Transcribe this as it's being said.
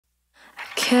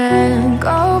can't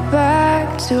go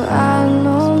back to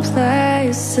unknown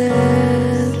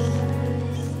places.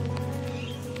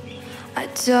 I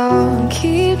don't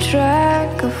keep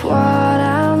track of what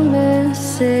I'm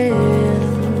missing,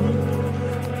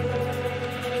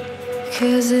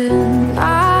 'cause in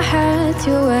my head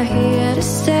you were here to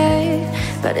stay,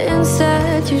 but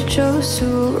instead you chose to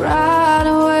run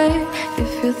away.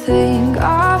 If you think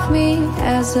of me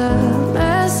as a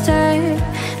mistake,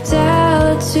 tell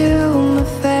it to my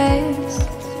face.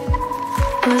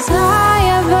 Was I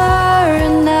ever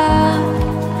enough?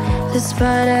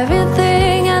 Despite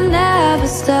everything I never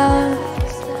stopped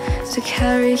to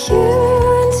carry you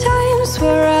in times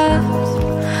where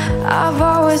I've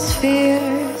always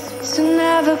feared to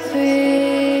never be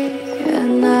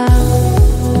enough.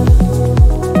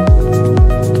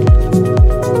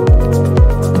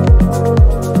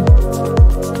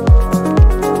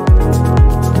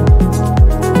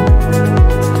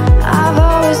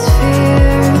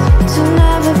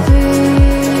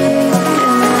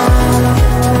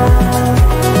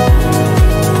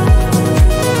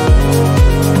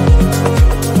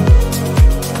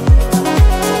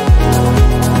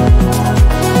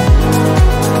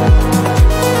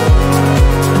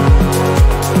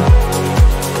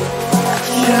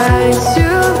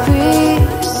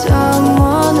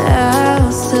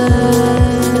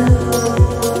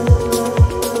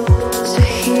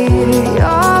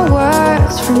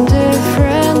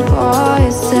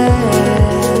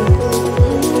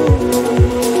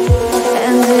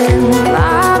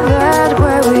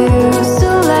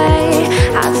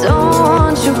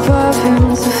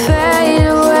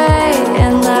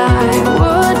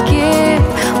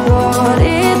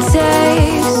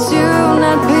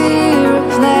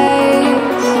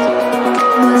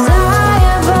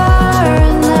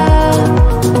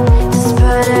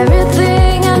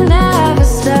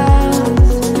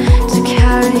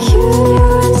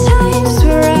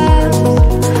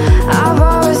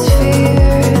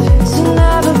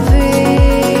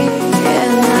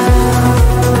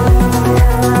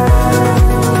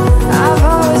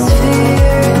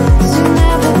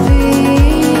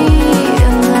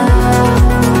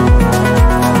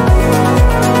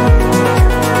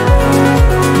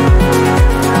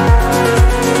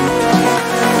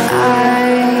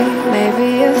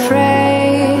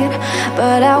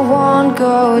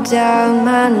 Down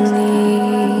my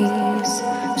knees.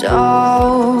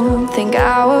 Don't think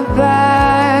I will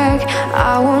back.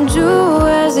 I won't do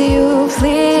as you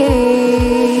please.